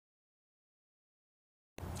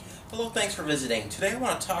Hello, thanks for visiting. Today I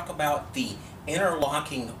want to talk about the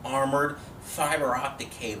interlocking armored fiber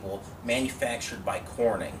optic cable manufactured by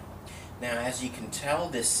Corning. Now, as you can tell,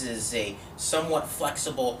 this is a somewhat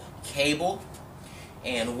flexible cable,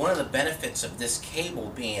 and one of the benefits of this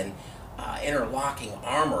cable being interlocking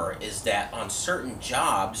armor is that on certain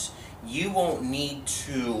jobs you won't need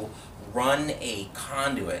to run a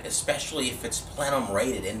conduit, especially if it's plenum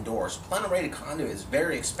rated indoors. Plenum rated conduit is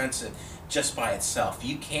very expensive just by itself.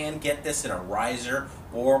 You can get this in a riser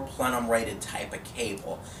or plenum rated type of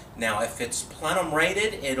cable. Now if it's plenum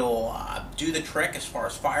rated, it'll do the trick as far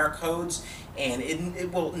as fire codes, and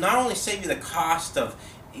it will not only save you the cost of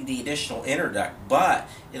the additional interduct, but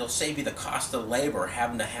it'll save you the cost of labor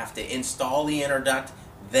having to install the interduct,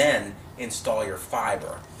 then install your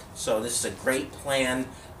fiber. So this is a great plan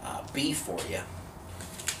B for you.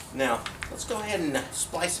 Now let's go ahead and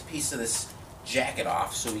splice a piece of this jacket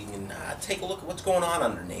off so we can take a look at what's going on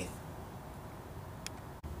underneath.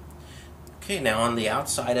 Okay, now on the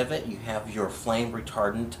outside of it you have your flame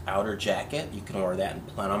retardant outer jacket. You can order that in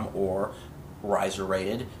plenum or riser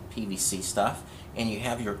rated PVC stuff. And you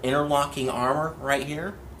have your interlocking armor right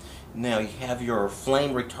here. Now you have your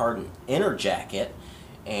flame retardant inner jacket,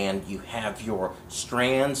 and you have your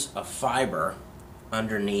strands of fiber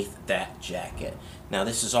underneath that jacket. Now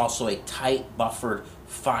this is also a tight buffered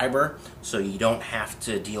fiber, so you don't have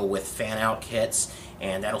to deal with fan out kits,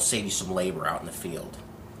 and that'll save you some labor out in the field.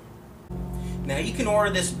 Now you can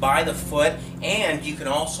order this by the foot, and you can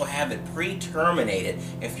also have it pre-terminated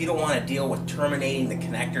if you don't want to deal with terminating the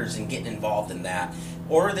connectors and getting involved in that.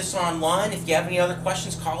 Order this online. If you have any other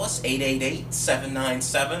questions, call us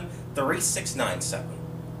 888-797-3697.